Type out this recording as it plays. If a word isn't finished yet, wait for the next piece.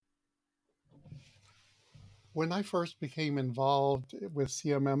When I first became involved with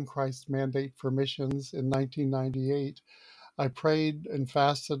CMM Christ's Mandate for Missions in 1998, I prayed and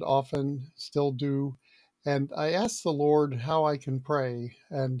fasted often, still do, and I asked the Lord how I can pray,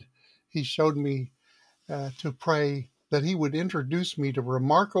 and He showed me to pray that He would introduce me to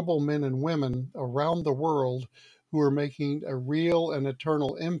remarkable men and women around the world who are making a real and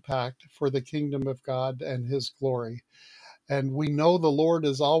eternal impact for the kingdom of God and His glory. And we know the Lord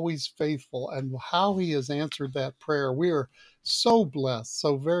is always faithful, and how He has answered that prayer. We are so blessed,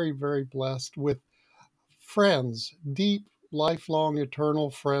 so very, very blessed with friends, deep, lifelong,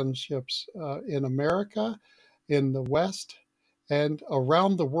 eternal friendships in America, in the West, and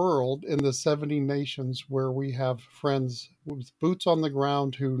around the world in the 70 nations where we have friends with boots on the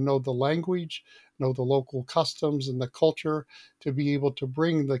ground who know the language, know the local customs and the culture to be able to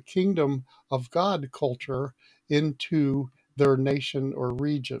bring the kingdom of God culture into their nation or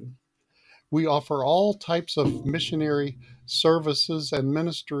region. We offer all types of missionary services and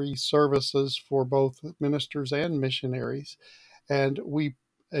ministry services for both ministers and missionaries. And we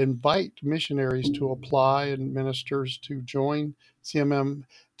invite missionaries to apply and ministers to join CMM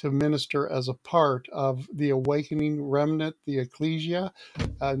to minister as a part of the awakening remnant, the ecclesia,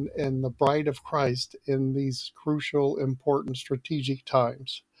 and the bride of Christ in these crucial, important, strategic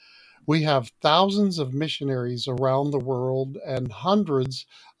times. We have thousands of missionaries around the world and hundreds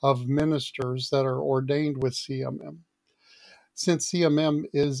of ministers that are ordained with CMM. Since CMM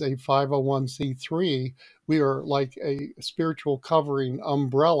is a 501c3, we are like a spiritual covering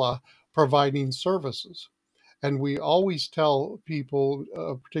umbrella providing services. And we always tell people,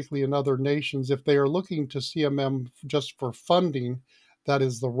 particularly in other nations, if they are looking to CMM just for funding, that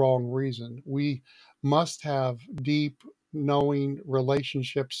is the wrong reason. We must have deep, knowing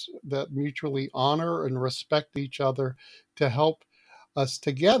relationships that mutually honor and respect each other to help us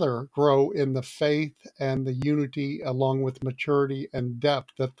together grow in the faith and the unity, along with maturity and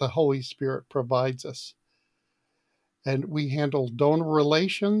depth that the Holy Spirit provides us. And we handle donor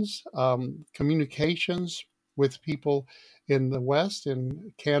relations, communications with people in the West.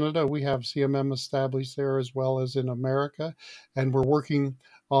 In Canada, we have CMM established there as well as in America. And we're working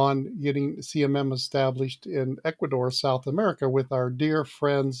on getting CMM established in Ecuador, South America, with our dear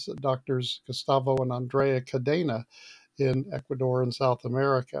friends, Doctors Gustavo and Andrea Cadena in Ecuador and South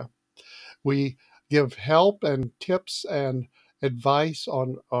America. We give help and tips and advice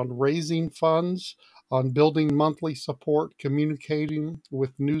on raising funds, on building monthly support, communicating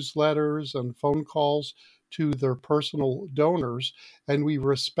with newsletters and phone calls to their personal donors. And we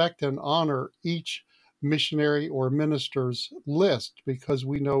respect and honor each missionary or minister's list because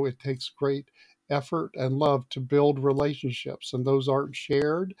we know it takes great effort and love to build relationships, and those aren't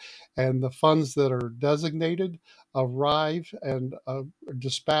shared. And the funds that are designated arrive and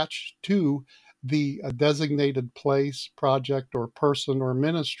dispatched to the designated place, project, or person or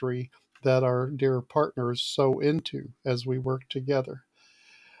ministry that our dear partners sow into as we work together.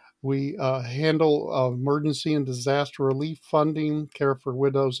 We handle emergency and disaster relief funding, care for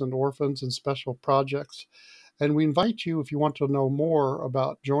widows and orphans, and special projects. And we invite you, if you want to know more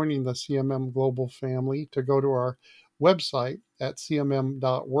about joining the CMM Global family, to go to our website at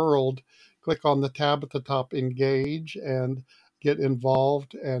cmm.world, click on the tab at the top, Engage, and get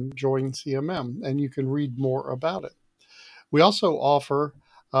involved and join CMM. And you can read more about it. We also offer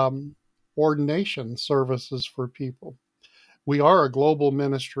ordination services for people. We are a global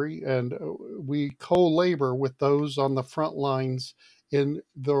ministry, and we co-labor with those on the front lines in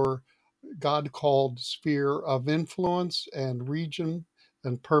their God called sphere of influence and region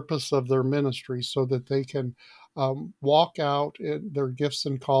and purpose of their ministry so that they can walk out in their gifts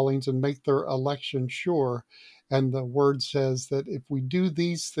and callings and make their election sure. And the word says that if we do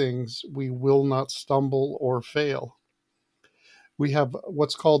these things, we will not stumble or fail. We have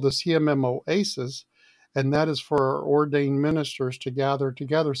what's called the CMM Oasis, and that is for our ordained ministers to gather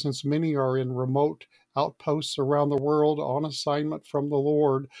together. Since many are in remote outposts around the world on assignment from the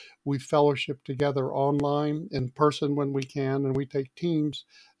Lord, we fellowship together online, in person when we can, and we take teams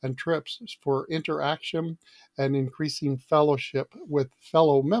and trips for interaction and increasing fellowship with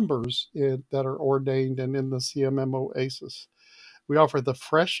fellow members that are ordained and in the CMM Oasis. We offer the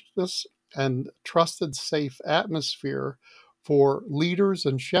freshness and trusted, safe atmosphere for leaders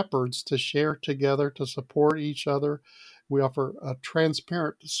and shepherds to share together, to support each other. We offer a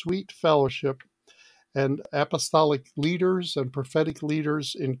transparent, sweet fellowship, and apostolic leaders and prophetic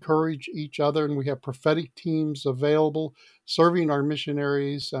leaders encourage each other. And we have prophetic teams available serving our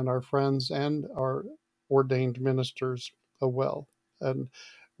missionaries and our friends and our ordained ministers as well. And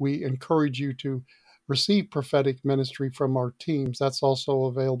we encourage you to receive prophetic ministry from our teams. That's also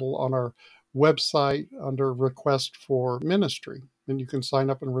available on our website under Request for Ministry. And you can sign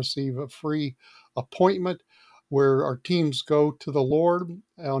up and receive a free appointment where our teams go to the Lord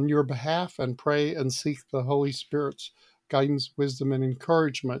on your behalf and pray and seek the Holy Spirit's guidance, wisdom, and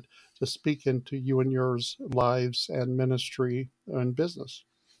encouragement to speak into you and yours lives and ministry and business.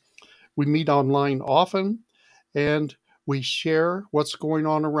 We meet online often, and we share what's going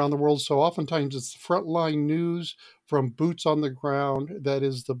on around the world. So oftentimes it's frontline news from boots on the ground that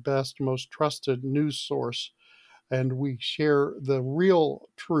is the best, most trusted news source. And we share the real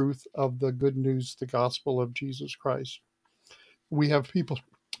truth of the good news, the gospel of Jesus Christ. We have people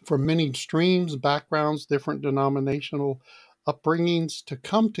from many streams, backgrounds, different denominational upbringings to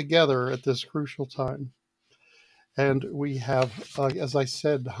come together at this crucial time. And we have, as I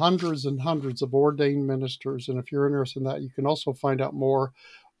said, hundreds and hundreds of ordained ministers. And if you're interested in that, you can also find out more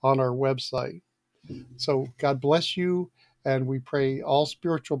on our website. So God bless you. And we pray all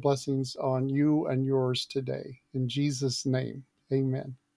spiritual blessings on you and yours today. In Jesus' name, amen.